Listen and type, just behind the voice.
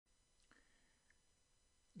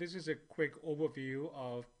this is a quick overview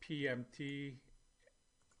of PMT,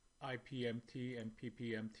 IPMT, and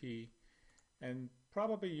PPMT. And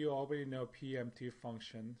probably you already know PMT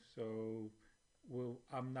function, so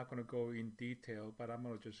I'm not going to go in detail, but I'm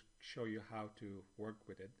going to just show you how to work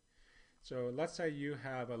with it. So let's say you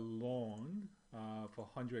have a loan for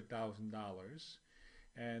 $100,000,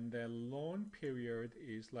 and the loan period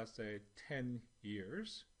is, let's say, 10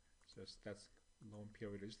 years. So that's loan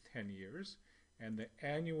period is 10 years, and the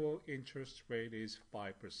annual interest rate is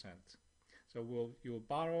 5%. So you'll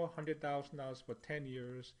borrow $100,000 for 10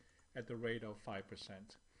 years at the rate of 5%.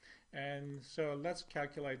 And so let's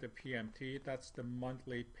calculate the PMT. That's the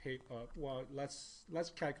monthly pay. Well, let's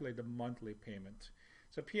calculate the monthly payment.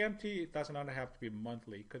 So PMT does not have to be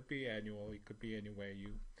monthly. It could be annual. It could be any way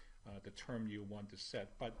the term you want to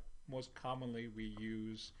set. But most commonly, we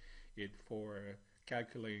use it for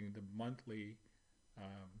calculating the monthly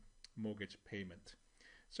mortgage payment.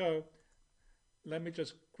 So let me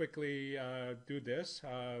just quickly do this.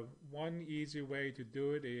 One easy way to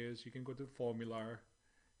do it is you can go to formula,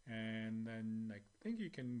 and then I think you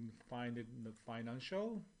can find it in the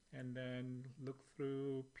financial, and then look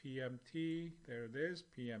through PMT. There it is,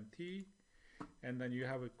 PMT, and then you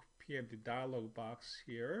have a PMT dialog box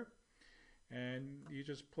here, and you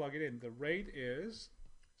just plug it in. The rate is,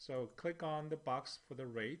 so click on the box for the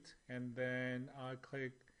rate, and then I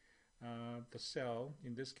click the cell,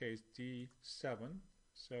 in this case D7,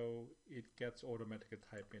 so it gets automatically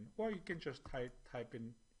typed in, or you can just type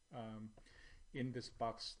in this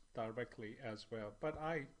box directly as well, but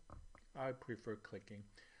I prefer clicking.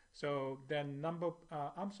 So then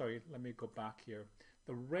I'm sorry, let me go back here.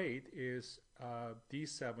 The rate is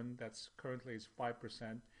D7, that's currently is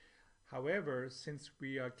 5%. However, since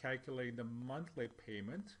we are calculating the monthly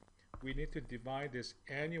payment, we need to divide this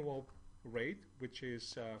annual rate, which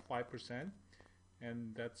is 5%,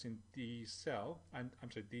 and that's in D cell, I'm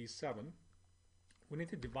sorry, D7. We need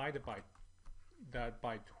to divide it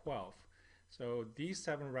by 12. So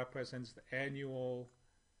D7 represents the annual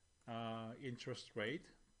interest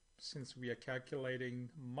rate. Since we are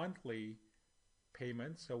calculating monthly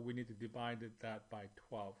payments, so we need to divide that by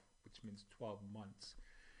 12, which means 12 months.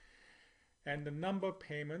 And the number of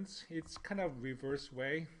payments, it's kind of reverse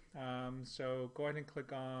way. So go ahead and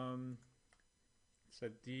click on, it's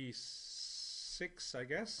a D6, I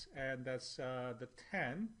guess, and that's the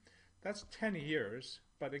 10. That's 10 years,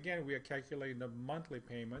 but again, we are calculating the monthly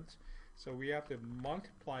payment, so we have to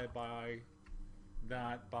multiply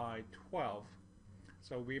that by 12.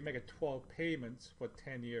 So we make a 12 payments for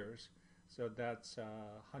 10 years, so that's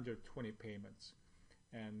 120 payments.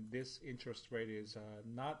 And this interest rate is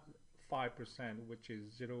not 5%, which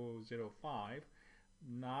is 0.05,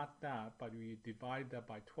 not that, but we divide that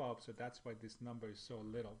by 12, so that's why this number is so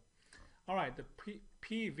little. All right, the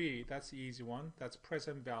PV, that's the easy one. That's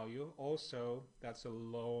present value. Also, that's a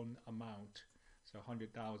loan amount, so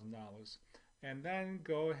 $100,000. And then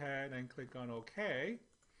go ahead and click on OK.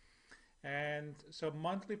 And so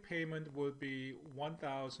monthly payment would be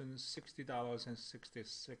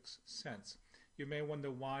 $1,060.66. You may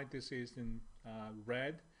wonder why this is in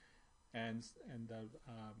red and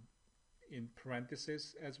in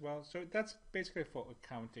parentheses as well. So that's basically for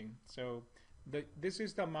accounting. So this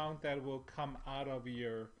is the amount that will come out of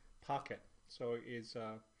your pocket. So it's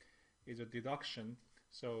a deduction.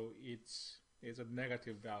 So it's a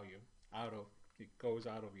negative value it goes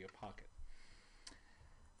out of your pocket.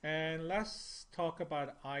 And let's talk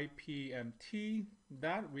about IPMT.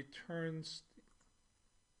 That returns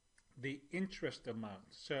the interest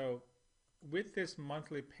amount. So with this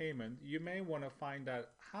monthly payment, you may want to find out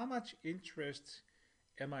how much interest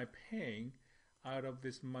am I paying out of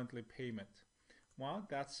this monthly payment. Well,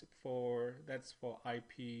 that's for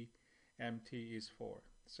IPMT is for.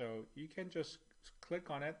 So you can just click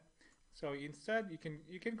on it. So instead, you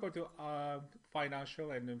can go to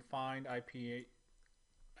financial and then find IPMT,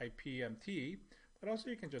 but also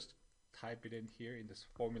you can just type it in here in this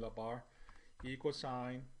formula bar, equal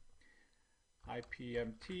sign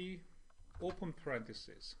IPMT open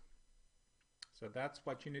parentheses. So that's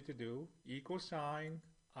what you need to do, equal sign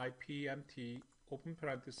IPMT open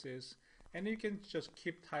parentheses, and you can just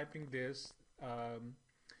keep typing this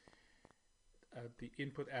the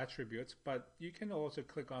input attributes, but you can also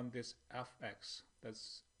click on this FX,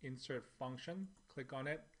 that's insert function, click on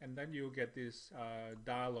it, and then you'll get this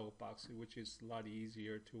dialog box, which is a lot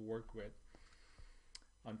easier to work with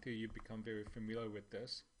until you become very familiar with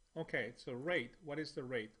this. Okay, so rate, what is the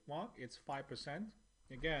rate? Well, it's 5%.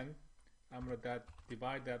 Again, I'm going to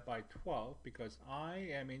divide that by 12 because I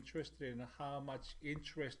am interested in how much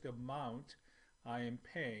interest amount I am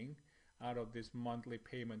paying out of this monthly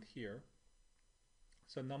payment here.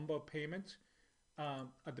 So number of payments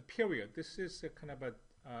at the period. This is a kind of a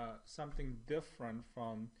something different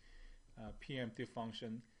from PMT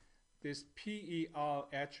function. This PER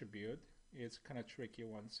attribute is kind of tricky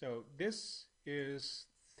one. So this is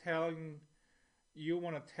telling you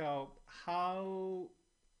want to tell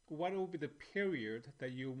what will be the period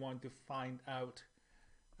that you want to find out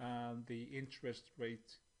the interest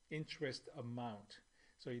amount.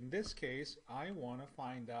 So in this case, I want to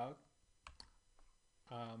find out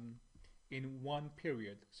in one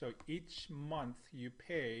period. So each month you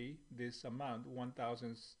pay this amount,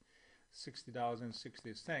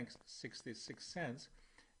 $1,060.66,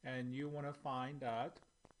 and you want to find out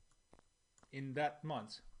in that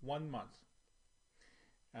month, 1 month.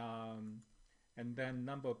 And then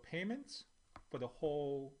number of payments for the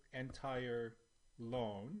whole entire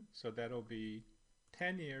loan. So that'll be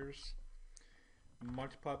 10 years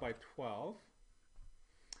multiplied by 12.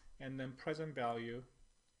 And then present value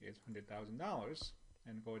is $100,000.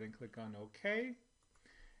 And go ahead and click on OK.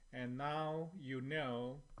 And now you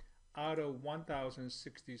know out of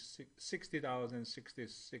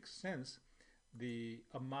 $1,060.66, the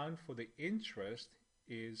amount for the interest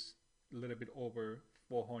is a little bit over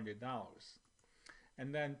 $400.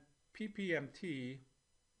 And then PPMT,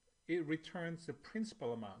 it returns the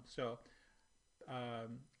principal amount. So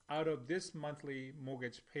out of this monthly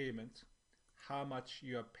mortgage payment, how much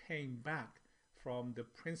you are paying back from the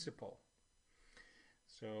principal.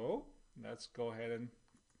 So let's go ahead and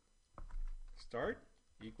start.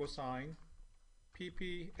 Equal sign,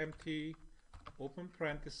 PPMT, open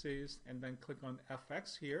parentheses, and then click on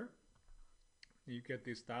FX here. You get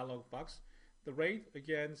this dialog box. The rate,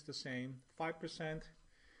 again, is the same, 5%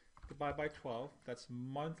 divided by 12. That's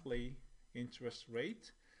monthly interest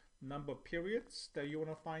rate. Number of periods that you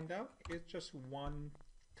want to find out is just one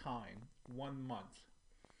time, 1 month.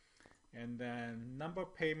 And then number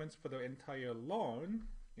of payments for the entire loan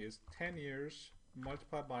is 10 years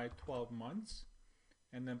multiplied by 12 months.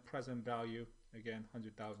 And then present value, again,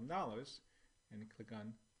 $100,000. And click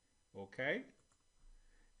on OK.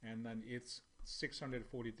 And then it's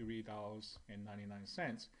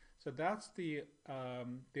 $643.99. So that's the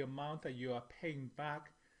amount that you are paying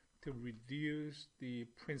back to reduce the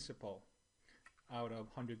principal out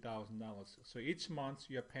of $100,000. So each month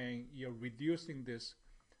you're reducing this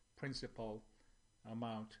principal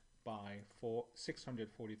amount by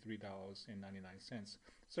 $643.99.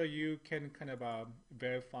 So you can kind of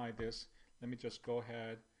verify this. Let me just go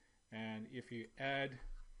ahead, and if you add,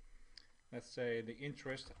 let's say, the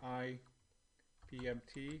interest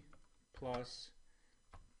IPMT plus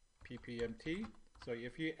PPMT. So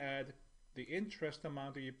if you add the interest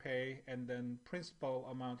amount that you pay and then principal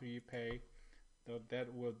amount that you pay,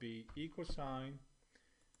 that will be equal sign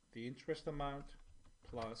the interest amount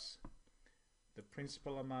plus the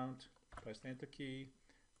principal amount, press the enter key.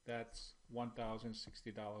 That's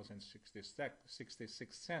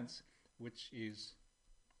 $1,060.66, which is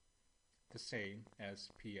the same as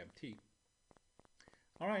PMT.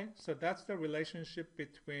 All right, so that's the relationships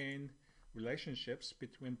between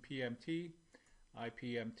PMT,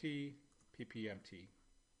 IPMT, PPMT.